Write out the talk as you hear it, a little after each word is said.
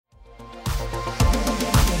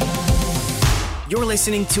You're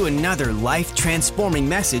listening to another life-transforming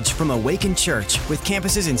message from Awaken Church with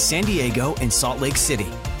campuses in San Diego and Salt Lake City.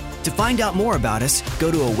 To find out more about us,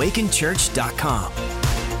 go to awakenchurch.com.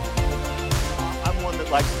 I'm one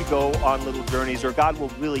that likes to go on little journeys, or God will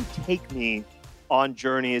really take me on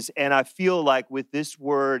journeys. And I feel like with this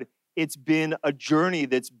word, it's been a journey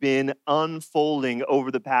that's been unfolding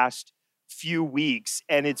over the past few weeks.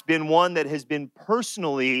 And it's been one that has been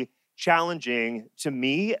personally challenging to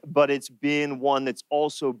me, but it's been one that's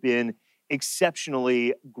also been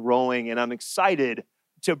exceptionally growing. And I'm excited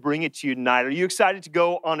to bring it to you tonight. Are you excited to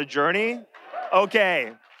go on a journey?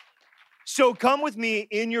 Okay. So come with me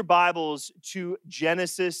in your Bibles to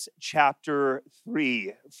Genesis chapter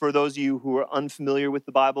 3. For those of you who are unfamiliar with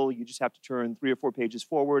the Bible, you just have to turn 3 or 4 pages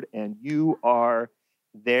forward and you are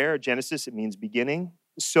there. Genesis, it means beginning.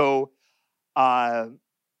 So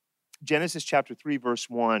Genesis chapter 3, verse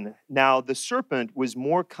 1. Now the serpent was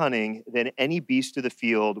more cunning than any beast of the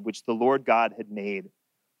field which the Lord God had made.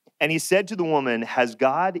 And he said to the woman, has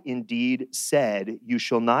God indeed said, you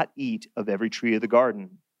shall not eat of every tree of the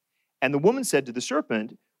garden? And the woman said to the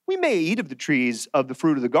serpent, we may eat of the trees of the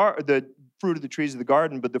fruit of the fruit of the trees of the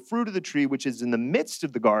garden, but the fruit of the tree which is in the midst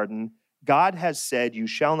of the garden, God has said, you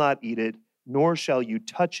shall not eat it, nor shall you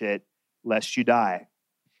touch it, lest you die.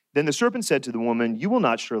 Then the serpent said to the woman, you will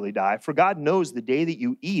not surely die, for God knows the day that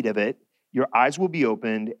you eat of it, your eyes will be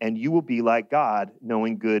opened, and you will be like God,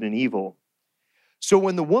 knowing good and evil. So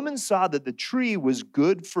when the woman saw that the tree was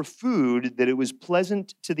good for food, that it was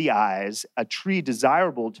pleasant to the eyes, a tree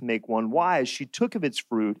desirable to make one wise, she took of its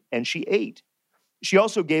fruit, and she ate. She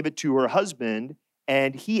also gave it to her husband,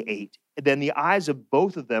 and he ate. Then the eyes of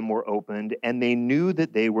both of them were opened, and they knew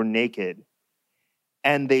that they were naked.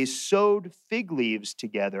 And they sewed fig leaves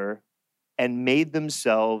together and made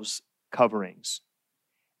themselves coverings.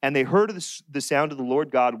 And they heard the sound of the Lord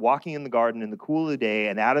God walking in the garden in the cool of the day,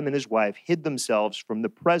 and Adam and his wife hid themselves from the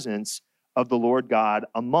presence of the Lord God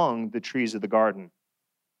among the trees of the garden.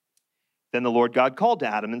 Then the Lord God called to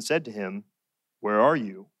Adam and said to him, where are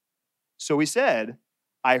you? So he said,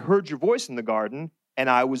 I heard your voice in the garden, and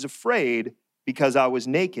I was afraid because I was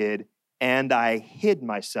naked, and I hid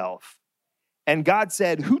myself. And God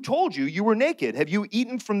said, who told you you were naked? Have you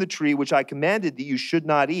eaten from the tree which I commanded that you should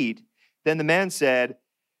not eat? Then the man said,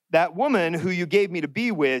 that woman who you gave me to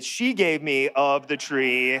be with, she gave me of the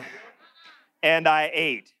tree, and I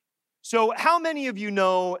ate. So how many of you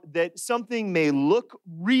know that something may look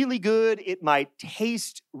really good, it might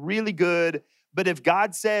taste really good, but if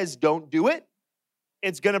God says don't do it,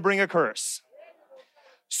 it's going to bring a curse?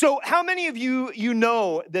 So how many of you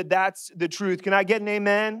know that that's the truth? Can I get an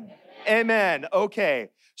amen? Amen. Okay.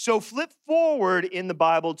 So flip forward in the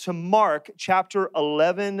Bible to Mark chapter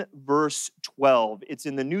 11, verse 12. It's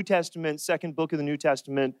in the New Testament, second book of the New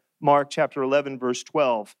Testament, Mark chapter 11, verse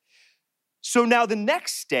 12. So now the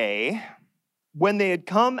next day, when they had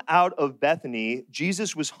come out of Bethany,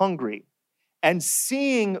 Jesus was hungry, and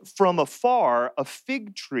seeing from afar a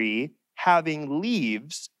fig tree having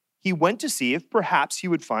leaves, he went to see if perhaps he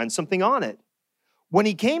would find something on it. When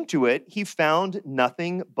he came to it, he found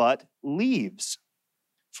nothing but leaves,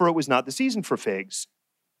 for it was not the season for figs.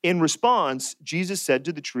 In response, Jesus said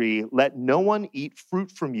to the tree, let no one eat fruit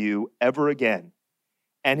from you ever again.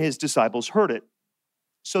 And his disciples heard it.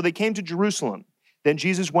 So they came to Jerusalem. Then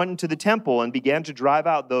Jesus went into the temple and began to drive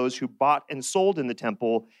out those who bought and sold in the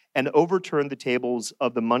temple, and overturned the tables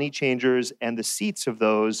of the money changers and the seats of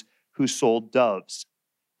those who sold doves.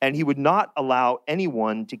 And he would not allow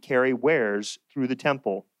anyone to carry wares through the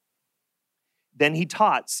temple. Then he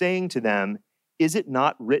taught, saying to them, is it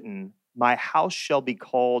not written, my house shall be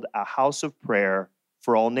called a house of prayer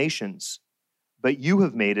for all nations, but you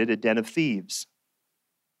have made it a den of thieves?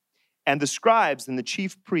 And the scribes and the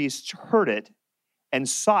chief priests heard it and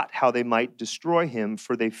sought how they might destroy him,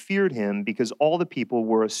 for they feared him, because all the people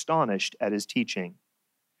were astonished at his teaching.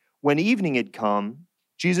 When evening had come,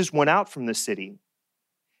 Jesus went out from the city.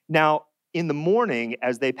 Now, in the morning,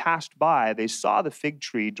 as they passed by, they saw the fig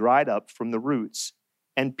tree dried up from the roots.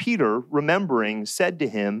 And Peter, remembering, said to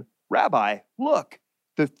him, Rabbi, look,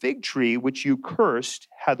 the fig tree which you cursed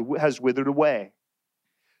has withered away.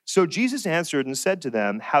 So Jesus answered and said to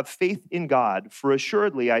them, have faith in God, for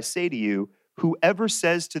assuredly I say to you, whoever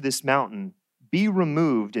says to this mountain, be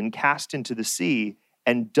removed and cast into the sea,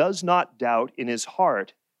 and does not doubt in his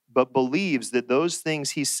heart, but believes that those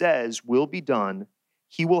things he says will be done,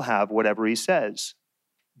 he will have whatever he says.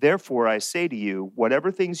 Therefore, I say to you,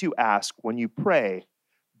 whatever things you ask when you pray,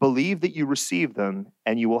 believe that you receive them,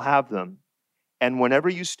 and you will have them. And whenever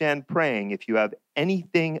you stand praying, if you have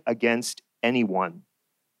anything against anyone,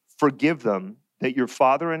 forgive them, that your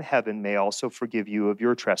Father in heaven may also forgive you of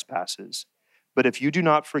your trespasses. But if you do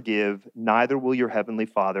not forgive, neither will your heavenly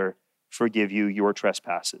Father forgive you your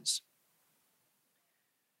trespasses.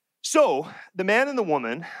 So the man and the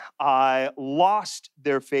woman lost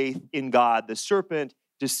their faith in God. The serpent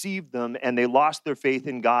deceived them, and they lost their faith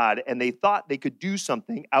in God, and they thought they could do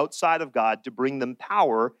something outside of God to bring them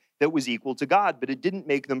power that was equal to God, but it didn't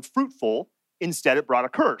make them fruitful. Instead, it brought a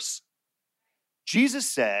curse. Jesus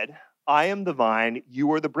said, I am the vine,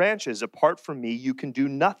 you are the branches. Apart from me, you can do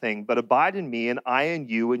nothing, but abide in me, and I in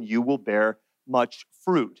you, and you will bear much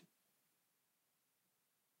fruit.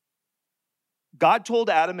 God told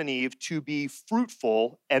Adam and Eve to be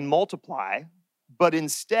fruitful and multiply, but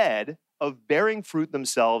instead of bearing fruit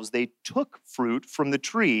themselves, they took fruit from the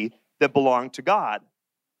tree that belonged to God.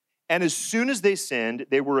 And as soon as they sinned,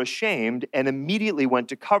 they were ashamed and immediately went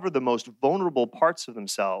to cover the most vulnerable parts of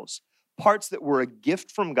themselves, parts that were a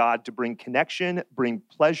gift from God to bring connection, bring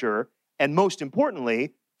pleasure, and most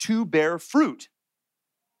importantly, to bear fruit.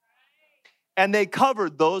 And they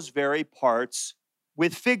covered those very parts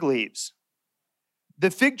with fig leaves.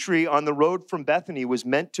 The fig tree on the road from Bethany was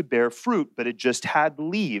meant to bear fruit, but it just had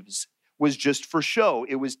leaves, was just for show.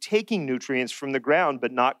 It was taking nutrients from the ground,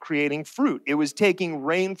 but not creating fruit. It was taking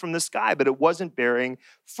rain from the sky, but it wasn't bearing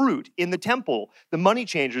fruit. In the temple, the money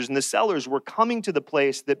changers and the sellers were coming to the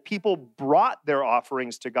place that people brought their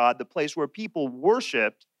offerings to God, the place where people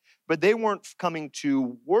worshiped, but they weren't coming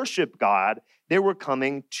to worship God. They were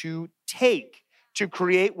coming to take, to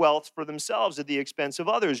create wealth for themselves at the expense of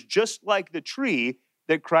others, just like the tree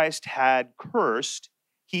that Christ had cursed.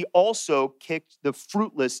 He also kicked the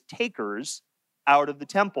fruitless takers out of the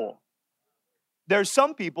temple. There's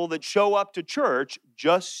some people that show up to church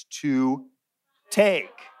just to take.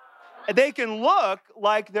 They can look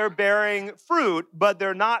like they're bearing fruit, but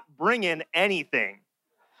they're not bringing anything.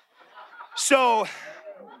 So,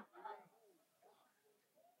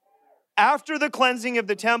 after the cleansing of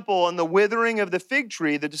the temple and the withering of the fig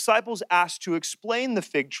tree, the disciples asked to explain the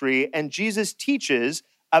fig tree, and Jesus teaches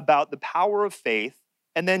about the power of faith,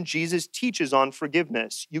 and then Jesus teaches on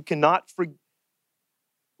forgiveness. You cannot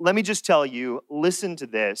Let me just tell you, listen to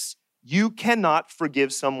this. You cannot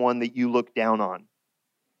forgive someone that you look down on.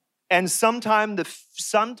 And sometimes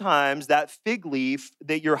that fig leaf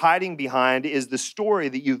that you're hiding behind is the story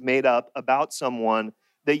that you've made up about someone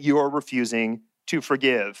that you are refusing to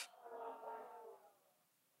forgive.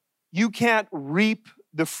 You can't reap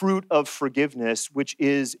the fruit of forgiveness, which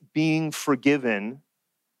is being forgiven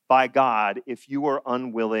by God, if you are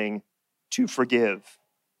unwilling to forgive.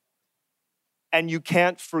 And you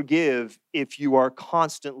can't forgive if you are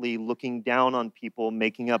constantly looking down on people,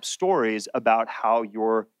 making up stories about how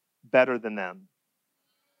you're better than them.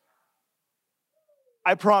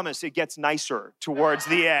 I promise it gets nicer towards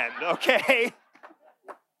the end, okay?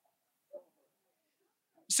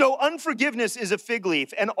 So unforgiveness is a fig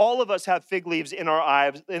leaf, and all of us have fig leaves in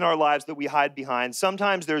our lives that we hide behind.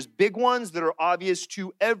 Sometimes there's big ones that are obvious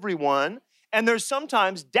to everyone, and there's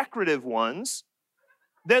sometimes decorative ones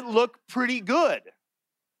that look pretty good,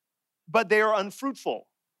 but they are unfruitful.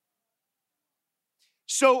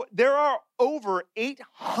 So there are over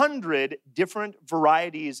 800 different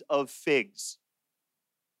varieties of figs.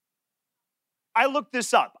 I looked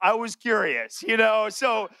this up. I was curious,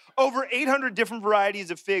 so over 800 different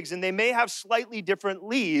varieties of figs, and they may have slightly different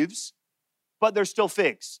leaves, but they're still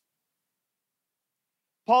figs.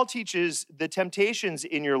 Paul teaches the temptations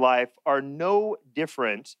in your life are no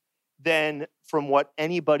different than from what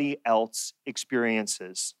anybody else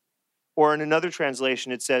experiences. Or in another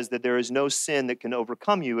translation, it says that there is no sin that can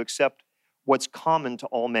overcome you except what's common to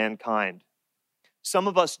all mankind. Some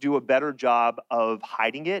of us do a better job of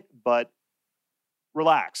hiding it, but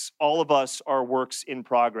relax. All of us are works in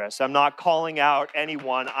progress. I'm not calling out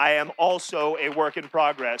anyone. I am also a work in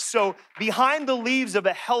progress. So behind the leaves of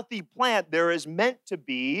a healthy plant, there is meant to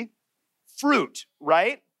be fruit,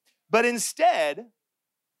 right? But instead,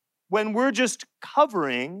 when we're just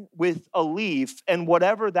covering with a leaf, and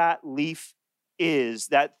whatever that leaf is,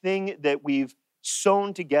 that thing that we've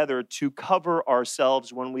sewn together to cover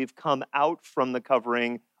ourselves when we've come out from the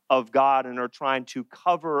covering of God and are trying to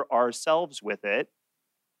cover ourselves with it,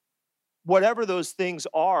 whatever those things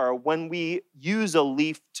are, when we use a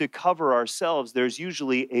leaf to cover ourselves, there's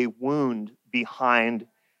usually a wound behind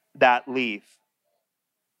that leaf.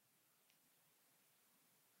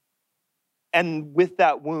 And with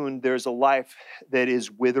that wound, there's a life that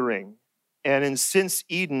is withering. And since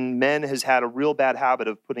Eden, men has had a real bad habit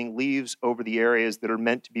of putting leaves over the areas that are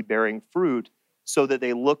meant to be bearing fruit so that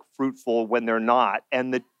they look fruitful when they're not.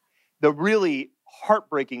 And the really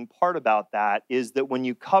heartbreaking part about that is that when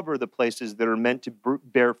you cover the places that are meant to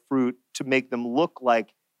bear fruit to make them look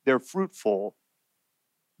like they're fruitful,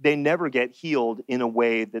 they never get healed in a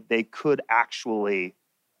way that they could actually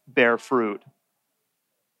bear fruit.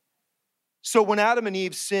 So when Adam and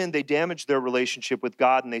Eve sinned, they damaged their relationship with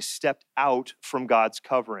God and they stepped out from God's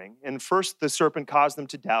covering. And first the serpent caused them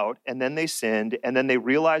to doubt, and then they sinned, and then they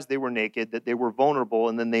realized they were naked, that they were vulnerable,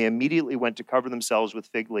 and then they immediately went to cover themselves with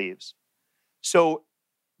fig leaves. So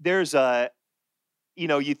there's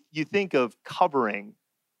you think of covering.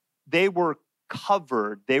 They were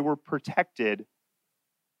covered, they were protected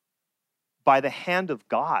by the hand of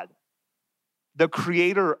God, the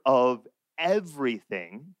creator of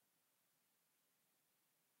everything.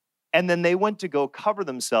 And then they went to go cover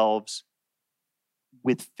themselves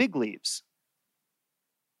with fig leaves.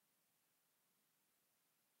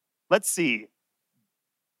 Let's see.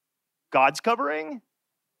 God's covering?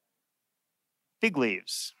 Fig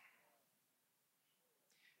leaves.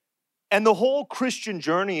 And the whole Christian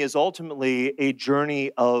journey is ultimately a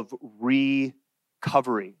journey of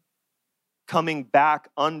recovery, coming back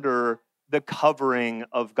under the covering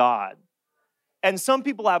of God. And some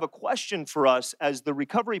people have a question for us as the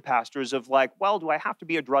recovery pastors of like, well, do I have to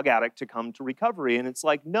be a drug addict to come to recovery? And it's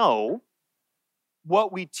like, no.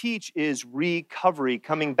 What we teach is recovery,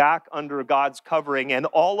 coming back under God's covering, and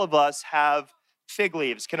all of us have fig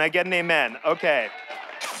leaves. Can I get an amen? Okay.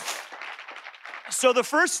 So the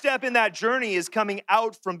first step in that journey is coming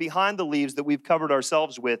out from behind the leaves that we've covered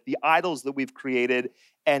ourselves with, the idols that we've created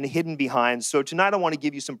and hidden behind. So tonight I want to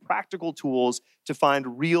give you some practical tools to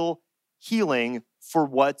find real healing for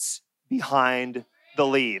what's behind the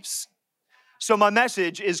leaves. So my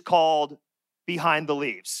message is called Behind the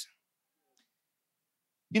Leaves.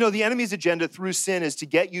 You know, the enemy's agenda through sin is to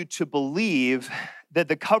get you to believe that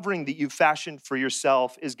the covering that you've fashioned for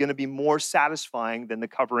yourself is going to be more satisfying than the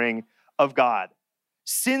covering of God.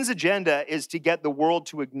 Sin's agenda is to get the world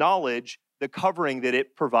to acknowledge the covering that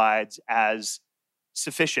it provides as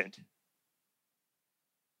sufficient.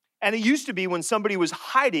 And it used to be when somebody was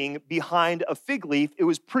hiding behind a fig leaf, it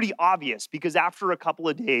was pretty obvious because after a couple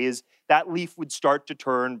of days, that leaf would start to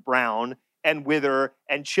turn brown and wither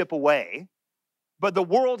and chip away. But the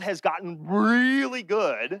world has gotten really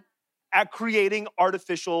good at creating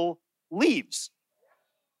artificial leaves.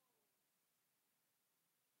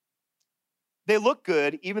 They look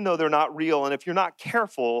good even though they're not real. And if you're not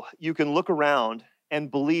careful, you can look around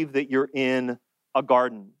and believe that you're in a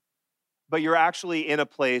garden. But you're actually in a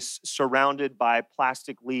place surrounded by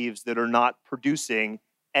plastic leaves that are not producing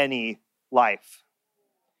any life.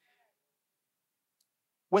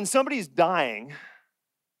 When somebody's dying,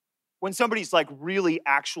 when somebody's like really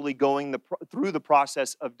actually going through the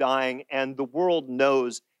process of dying and the world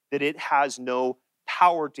knows that it has no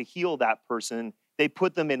power to heal that person, they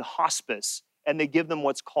put them in hospice and they give them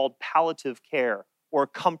what's called palliative care or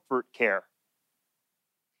comfort care.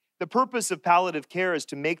 The purpose of palliative care is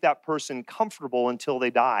to make that person comfortable until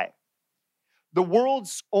they die. The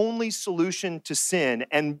world's only solution to sin,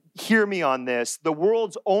 and hear me on this, the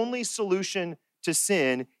world's only solution to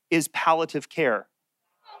sin is palliative care.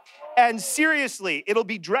 And seriously, it'll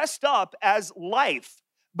be dressed up as life,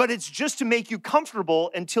 but it's just to make you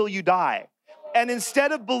comfortable until you die. And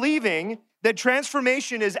instead of believing that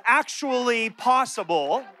transformation is actually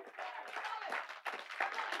possible,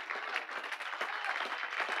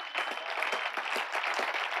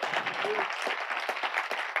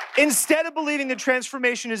 instead of believing that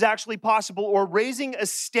transformation is actually possible or raising a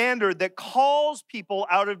standard that calls people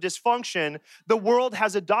out of dysfunction, the world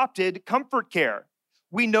has adopted comfort care.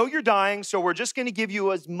 We know you're dying, so we're just going to give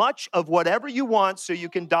you as much of whatever you want so you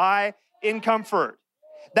can die in comfort.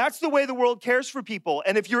 That's the way the world cares for people.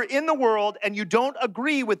 And if you're in the world and you don't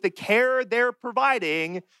agree with the care they're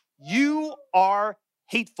providing, you are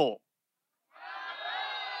hateful.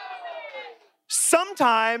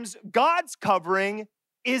 Sometimes God's covering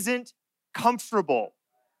isn't comfortable.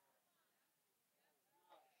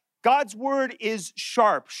 God's word is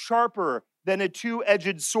sharp, sharper than a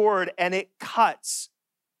two-edged sword, and it cuts.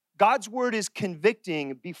 God's word is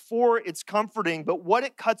convicting before it's comforting, but what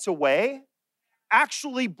it cuts away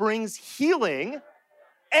actually brings healing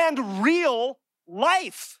and real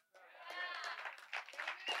life.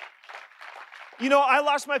 You know, I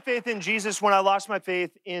lost my faith in Jesus when I lost my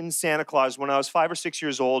faith in Santa Claus when I was 5 or 6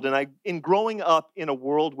 years old. And in growing up in a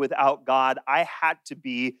world without God, I had to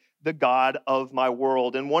be the God of my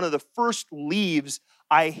world. And one of the first leaves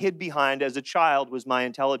I hid behind as a child was my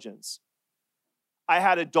intelligence. I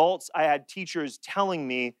had adults, I had teachers telling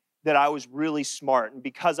me that I was really smart. And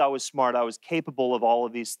because I was smart, I was capable of all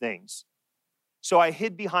of these things. So I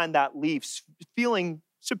hid behind that leaf, feeling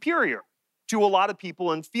superior to a lot of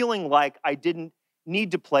people and feeling like I didn't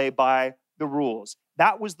need to play by the rules.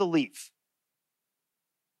 That was the leaf.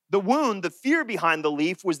 The wound, the fear behind the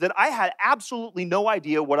leaf was that I had absolutely no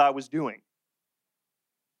idea what I was doing.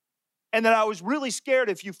 And that I was really scared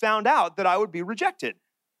if you found out that I would be rejected.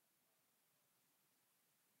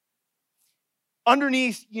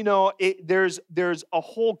 Underneath, there's a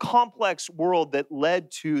whole complex world that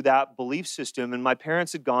led to that belief system. And my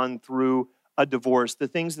parents had gone through a divorce. The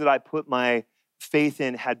things that I put my faith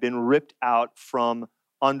in had been ripped out from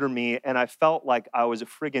under me. And I felt like I was a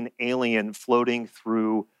friggin' alien floating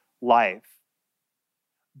through life.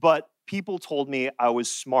 But people told me I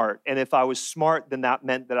was smart. And if I was smart, then that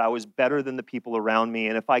meant that I was better than the people around me.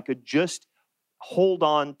 And if I could just hold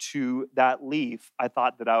on to that leaf, I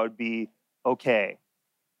thought that I would be okay.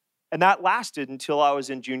 And that lasted until I was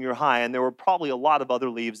in junior high. And there were probably a lot of other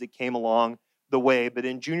leaves that came along the way. But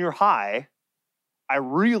in junior high, I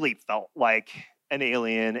really felt like an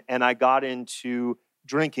alien. And I got into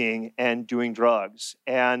drinking and doing drugs.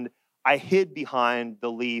 And I hid behind the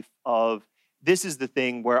leaf of, this is the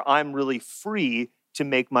thing where I'm really free to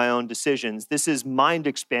make my own decisions. This is mind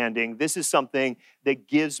expanding. This is something that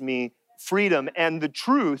gives me freedom. And the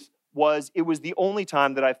truth was, it was the only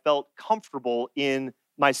time that I felt comfortable in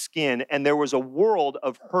my skin. And there was a world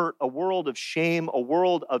of hurt, a world of shame, a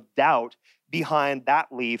world of doubt behind that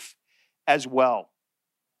leaf as well.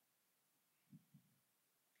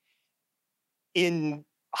 In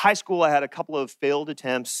high school, I had a couple of failed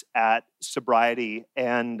attempts at sobriety.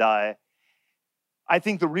 And I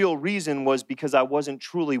think the real reason was because I wasn't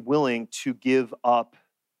truly willing to give up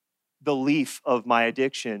the leaf of my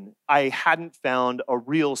addiction. I hadn't found a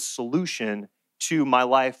real solution to my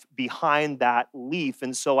life behind that leaf.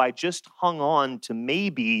 And so I just hung on to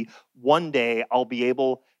maybe one day I'll be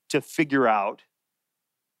able to figure out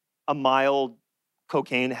a mild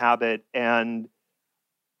cocaine habit and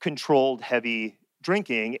controlled heavy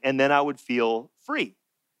drinking, and then I would feel free.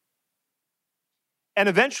 And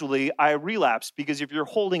eventually I relapsed, because if you're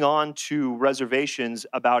holding on to reservations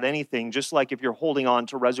about anything, just like if you're holding on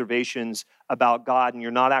to reservations about God and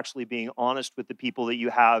you're not actually being honest with the people that you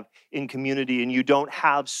have in community, and you don't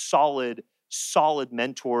have solid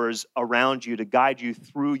mentors around you to guide you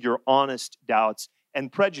through your honest doubts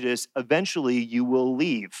and prejudice, eventually you will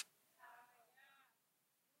leave.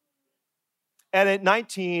 And at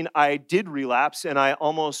 19, I did relapse, and I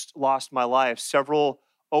almost lost my life. Several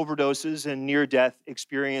overdoses and near-death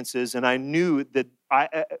experiences, and I knew that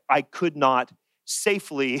I could not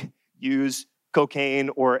safely use cocaine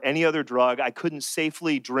or any other drug. I couldn't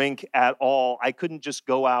safely drink at all. I couldn't just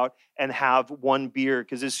go out and have one beer,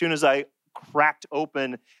 because as soon as I cracked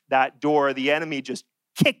open that door, the enemy just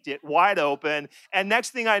kicked it wide open. And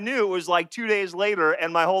next thing I knew, it was like 2 days later,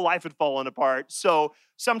 and my whole life had fallen apart. So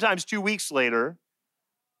sometimes 2 weeks later,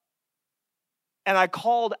 and I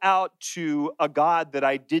called out to a God that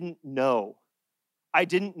I didn't know. I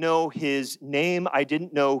didn't know his name. I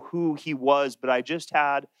didn't know who he was, but I just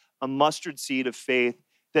had a mustard seed of faith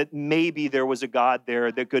that maybe there was a God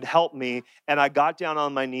there that could help me. And I got down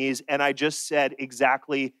on my knees and I just said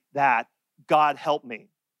exactly that: God, help me.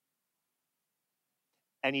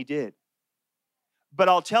 And he did. But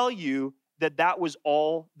I'll tell you that that was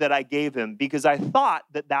all that I gave him, because I thought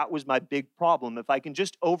that that was my big problem. If I can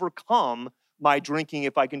just overcome my drinking,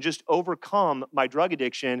 if I can just overcome my drug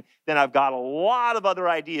addiction, then I've got a lot of other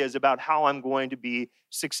ideas about how I'm going to be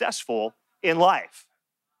successful in life.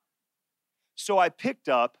 So I picked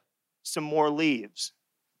up some more leaves.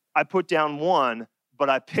 I put down one,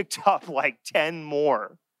 but I picked up like 10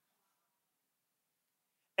 more.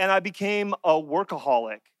 And I became a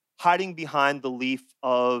workaholic, hiding behind the leaf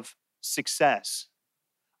of success.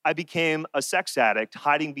 I became a sex addict,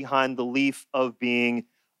 hiding behind the leaf of being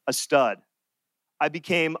a stud. I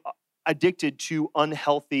became addicted to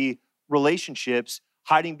unhealthy relationships,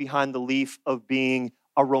 hiding behind the leaf of being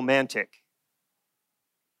a romantic.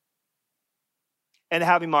 And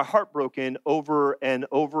having my heart broken over and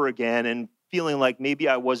over again, and feeling like maybe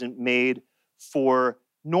I wasn't made for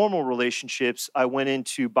normal relationships, I went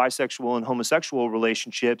into bisexual and homosexual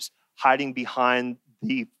relationships, hiding behind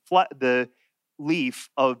the leaf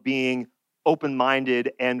of being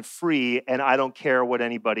open-minded and free, and I don't care what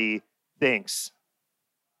anybody thinks.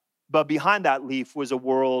 But behind that leaf was a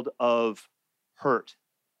world of hurt.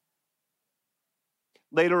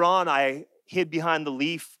 Later on, I hid behind the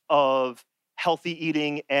leaf of healthy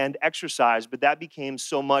eating and exercise, but that became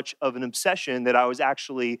so much of an obsession that I was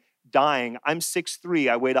actually dying. I'm 6'3",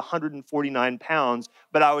 I weighed 149 pounds,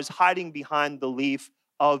 but I was hiding behind the leaf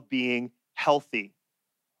of being healthy.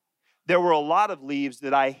 There were a lot of leaves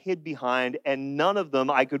that I hid behind, and none of them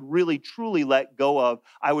I could really truly let go of.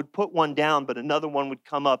 I would put one down, but another one would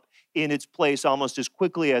come up in its place almost as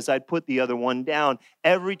quickly as I'd put the other one down,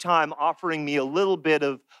 every time offering me a little bit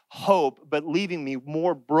of hope, but leaving me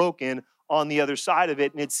more broken on the other side of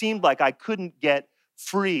it. And it seemed like I couldn't get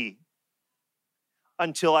free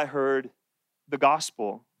until I heard the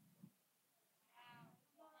gospel.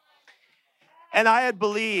 And I had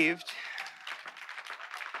believed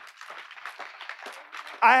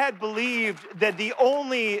that the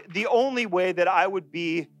only way that I would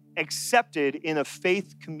be accepted in a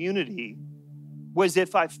faith community was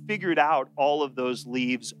if I figured out all of those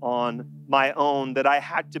leaves on my own, that I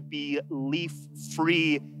had to be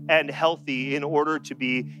leaf-free and healthy in order to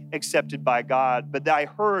be accepted by God. But I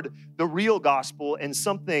heard the real gospel, and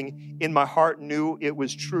something in my heart knew it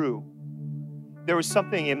was true. There was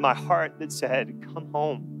something in my heart that said, come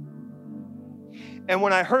home. And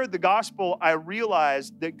when I heard the gospel, I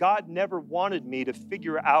realized that God never wanted me to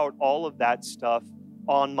figure out all of that stuff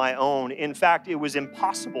on my own. In fact, it was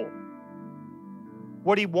impossible.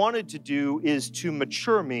 What he wanted to do is to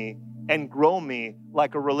mature me and grow me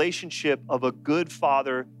like a relationship of a good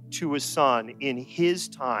father to a son in his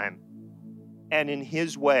time and in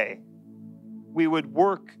his way. We would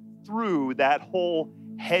work through that whole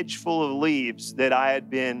hedge full of leaves that I had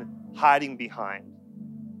been hiding behind.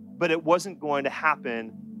 But it wasn't going to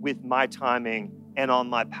happen with my timing and on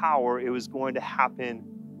my power. It was going to happen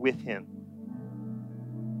with him.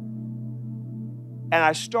 And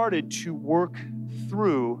I started to work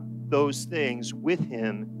through those things with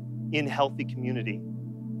him in healthy community.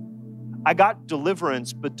 I got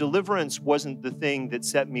deliverance, but deliverance wasn't the thing that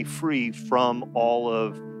set me free from all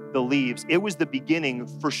of the leaves. It was the beginning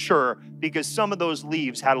for sure, because some of those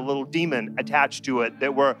leaves had a little demon attached to it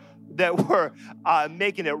that were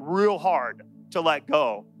making it real hard to let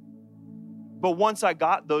go. But once I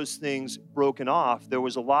got those things broken off, there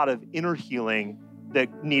was a lot of inner healing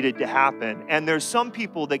that needed to happen. And there's some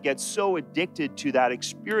people that get so addicted to that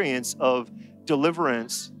experience of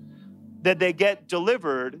deliverance that they get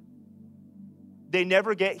delivered, they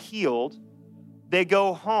never get healed, they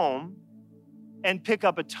go home and pick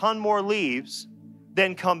up a ton more leaves,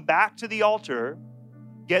 then come back to the altar,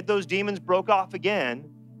 get those demons broke off again,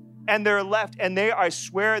 and they're left, and I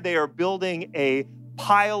swear they are building a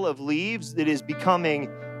pile of leaves that is becoming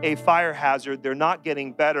a fire hazard. They're not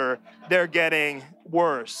getting better, they're getting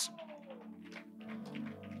worse.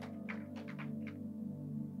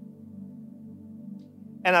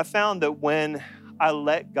 And I found that when I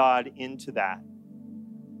let God into that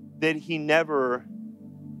he never,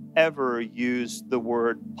 ever used the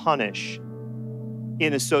word punish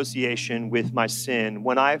in association with my sin.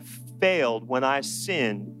 When I failed, when I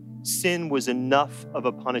sinned, sin was enough of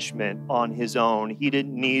a punishment on his own. He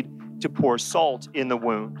didn't need to pour salt in the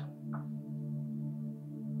wound.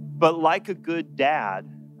 But like a good dad,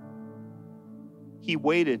 he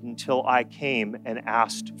waited until I came and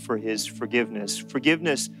asked for his forgiveness.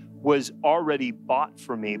 Forgiveness was already bought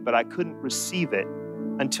for me, but I couldn't receive it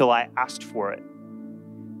until I asked for it.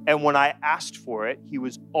 And when I asked for it, he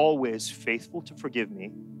was always faithful to forgive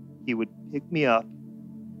me. He would pick me up,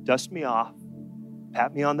 dust me off,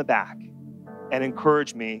 pat me on the back, and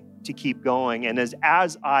encourage me to keep going. And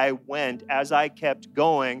as I kept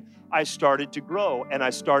going, I started to grow and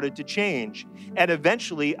I started to change. And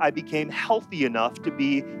eventually I became healthy enough to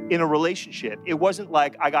be in a relationship. It wasn't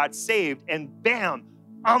like I got saved and bam,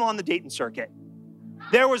 I'm on the dating circuit.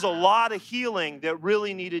 There was a lot of healing that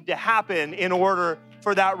really needed to happen in order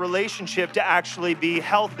for that relationship to actually be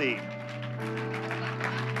healthy.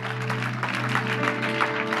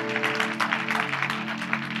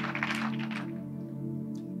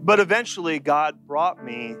 But eventually, God brought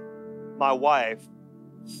me my wife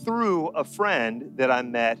through a friend that I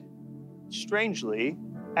met, strangely,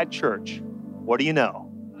 at church. What do you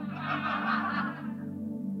know?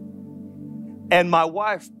 And my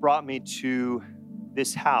wife brought me to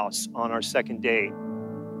this house on our second date.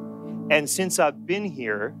 And since I've been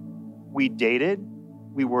here, we dated,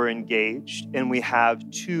 we were engaged, and we have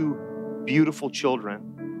 2 beautiful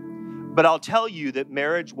children. But I'll tell you that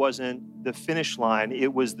marriage wasn't the finish line,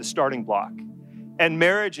 it was the starting block. And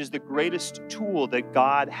marriage is the greatest tool that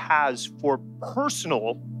God has for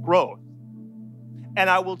personal growth. And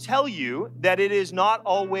I will tell you that it is not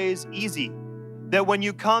always easy. That when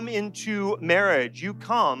you come into marriage, you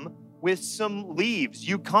come with some leaves.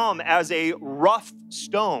 You come as a rough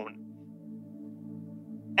stone.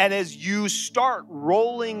 And as you start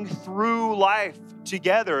rolling through life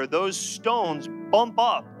together, those stones bump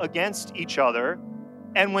up against each other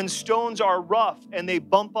And when stones are rough and they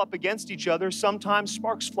bump up against each other, sometimes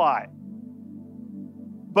sparks fly.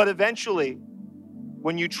 But eventually,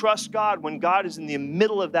 when you trust God, when God is in the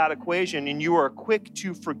middle of that equation and you are quick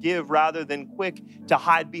to forgive rather than quick to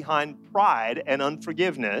hide behind pride and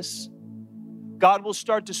unforgiveness, God will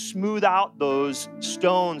start to smooth out those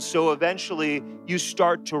stones. So eventually you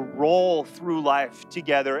start to roll through life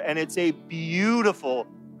together. And it's a beautiful,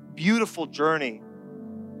 beautiful journey.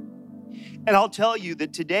 And I'll tell you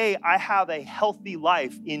that today I have a healthy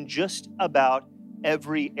life in just about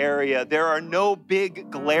every area. There are no big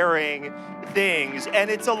glaring things. And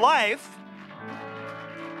it's a life.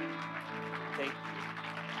 Thank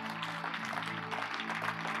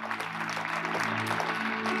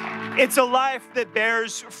you. It's a life that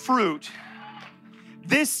bears fruit.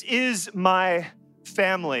 This is my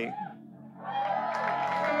family.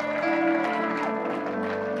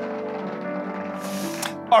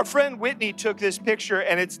 Our friend Whitney took this picture,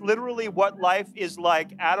 and it's literally what life is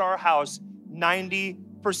like at our house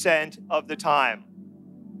 90% of the time.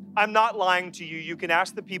 I'm not lying to you. You can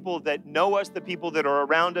ask the people that know us, the people that are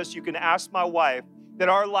around us. You can ask my wife that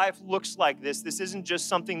our life looks like this. This isn't just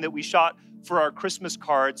something that we shot for our Christmas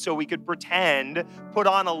card so we could pretend, put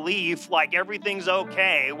on a leaf like everything's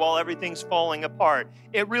okay while everything's falling apart.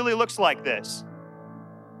 It really looks like this.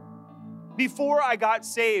 Before I got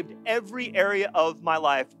saved, every area of my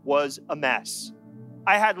life was a mess.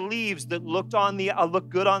 I had leaves that looked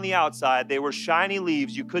good on the outside. They were shiny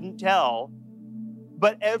leaves. You couldn't tell.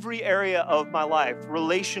 But every area of my life,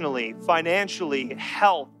 relationally, financially,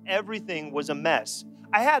 health, everything was a mess.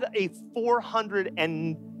 I had a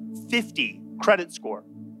 450 credit score.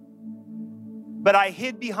 But I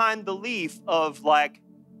hid behind the leaf of I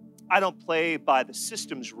don't play by the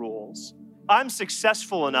system's rules. I'm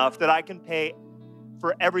successful enough that I can pay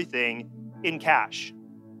for everything in cash.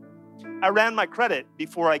 I ran my credit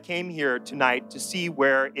before I came here tonight to see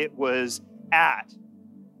where it was at.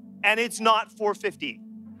 And it's not 450.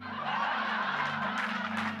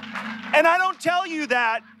 And I don't tell you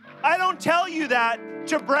that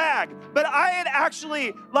to brag, but I had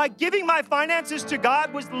actually, giving my finances to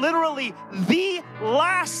God was literally the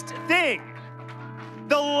last thing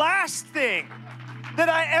that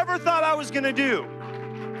I ever thought I was gonna do.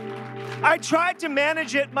 I tried to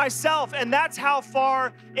manage it myself, and that's how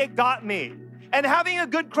far it got me. And having a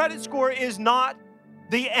good credit score is not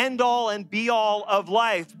the end all and be all of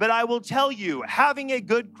life, but I will tell you, having a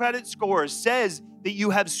good credit score says that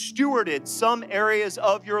you have stewarded some areas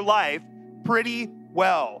of your life pretty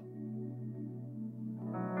well.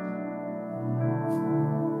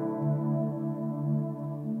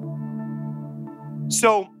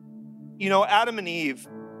 So, Adam and Eve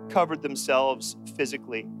covered themselves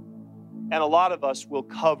physically. And a lot of us will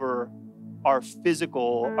cover our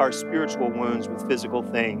spiritual wounds with physical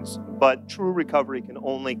things. But true recovery can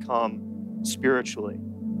only come spiritually.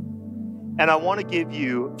 And I want to give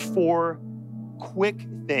you 4 quick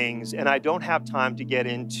things, and I don't have time to get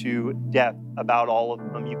into depth about all of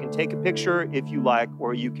them. You can take a picture if you like,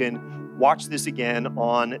 or you can watch this again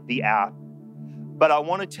on the app. But I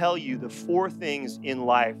want to tell you the 4 things in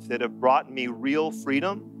life that have brought me real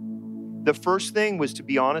freedom. The first thing was to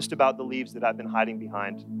be honest about the leaves that I've been hiding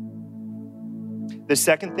behind. The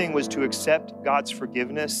second thing was to accept God's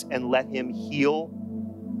forgiveness and let Him heal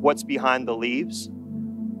what's behind the leaves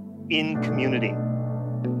in community.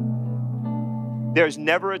 There's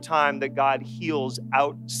never a time that God heals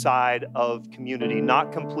outside of community,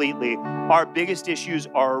 not completely. Our biggest issues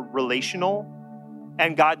are relational,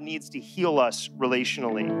 and God needs to heal us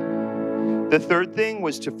relationally. The third thing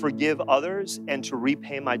was to forgive others and to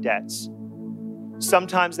repay my debts.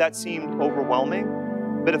 Sometimes that seemed overwhelming,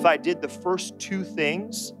 but if I did the first 2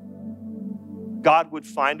 things, God would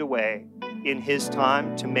find a way in His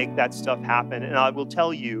time to make that stuff happen. And I will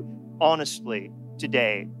tell you honestly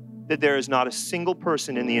today that there is not a single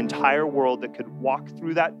person in the entire world that could walk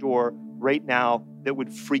through that door right now that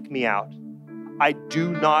would freak me out. I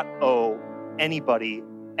do not owe anybody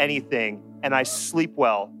anything, and I sleep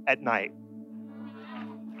well at night.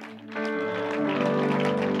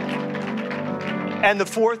 And the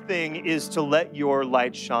fourth thing is to let your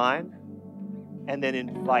light shine and then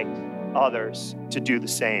invite others to do the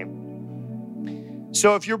same.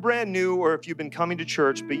 So if you're brand new or if you've been coming to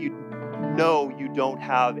church, but you know you don't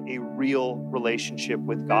have a real relationship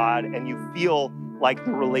with God and you feel like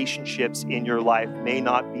the relationships in your life may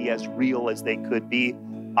not be as real as they could be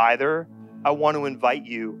either, I want to invite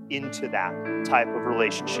you into that type of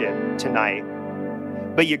relationship tonight.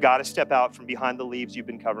 But you got to step out from behind the leaves you've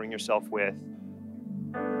been covering yourself with.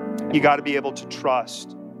 You got to be able to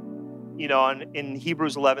trust